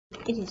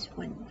It is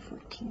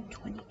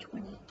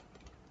 1/14/2020,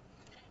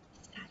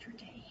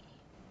 Saturday.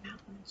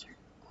 Mountains are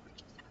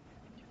gorgeous out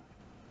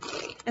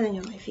there. And I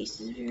know my face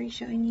is very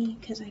shiny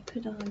because I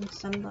put on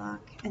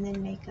sunblock and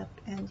then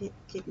makeup and it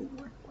didn't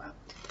work well.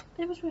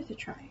 But it was worth a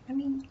try. I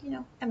mean, you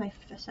know, and my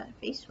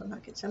face will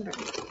not get sunburned.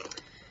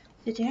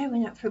 Today I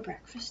went out for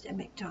breakfast at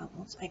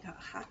McDonald's. I got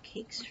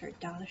hotcakes for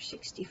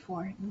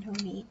 $1.64, no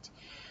meat.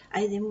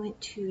 I then went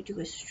to do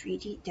a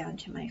street eat down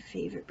to my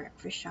favorite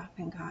breakfast shop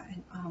and got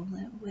an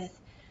omelet with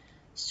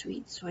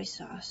sweet soy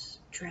sauce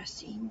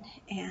dressing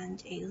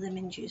and a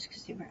lemon juice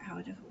because they were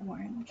out of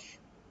orange.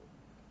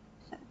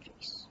 Sad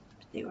face,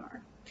 but they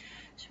are.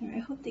 So I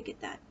hope they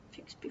get that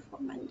fixed before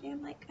Monday.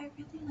 I'm like, I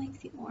really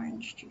like the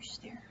orange juice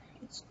there.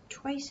 It's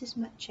twice as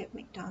much at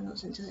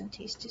McDonald's and doesn't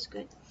taste as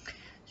good.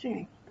 So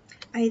anyway,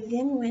 I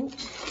then went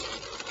to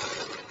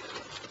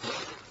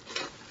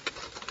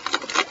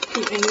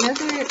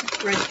another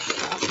brunch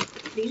shop.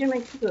 These are my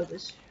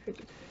to-go's for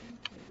the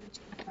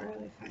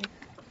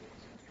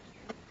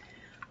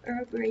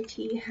Earl Grey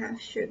tea,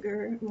 half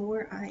sugar,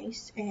 more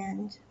ice,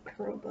 and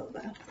pearl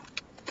boba.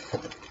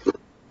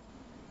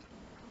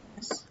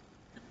 That's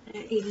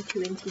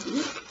 82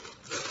 NTD.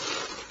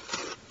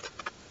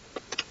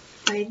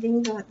 I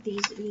then got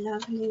these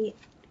lovely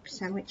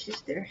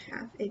sandwiches. They're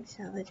half egg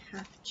salad,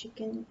 half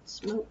chicken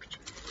smoked.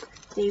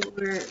 They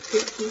were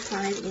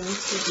 55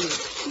 NTD a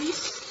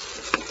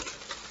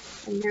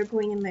piece, and they're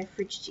going in my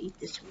fridge to eat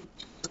this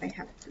week. So I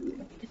have food.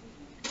 In the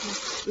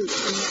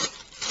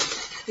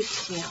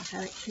fridge now. I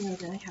like to know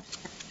that I have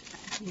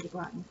to go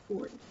out and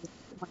forward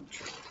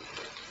lunch.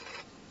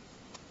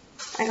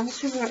 I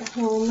also brought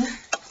home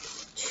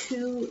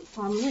 2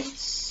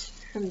 omelets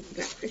from the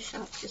breakfast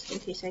shop just in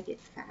case I get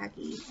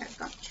faggy. I've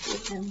got 2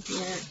 of them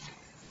here.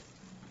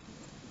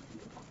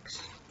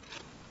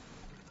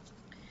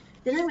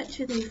 Then I went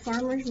to the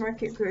farmer's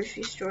market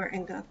grocery store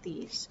and got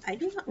these. I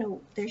do not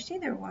know, they say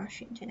they're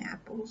Washington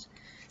apples,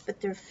 but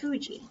they're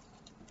Fuji.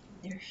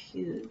 They're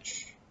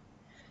huge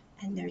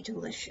and they're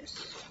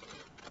delicious.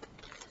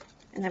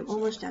 And I'm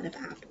almost out of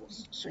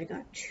apples, so I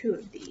got 2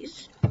 of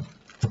these.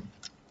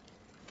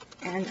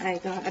 And I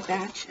got a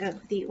batch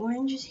of the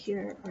oranges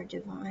here are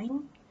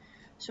divine.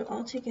 So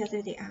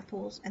altogether the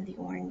apples and the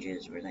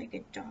oranges were like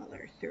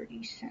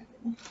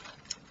 $1.37.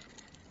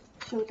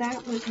 So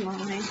that was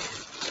my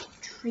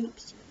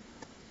treats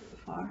so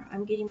far.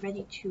 I'm getting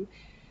ready to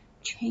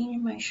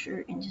change my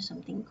shirt into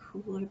something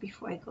cooler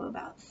before I go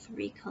about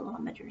 3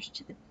 kilometers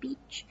to the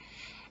beach.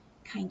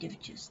 Kind of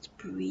just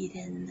breathe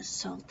in the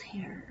salt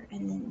air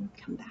and then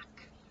come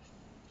back.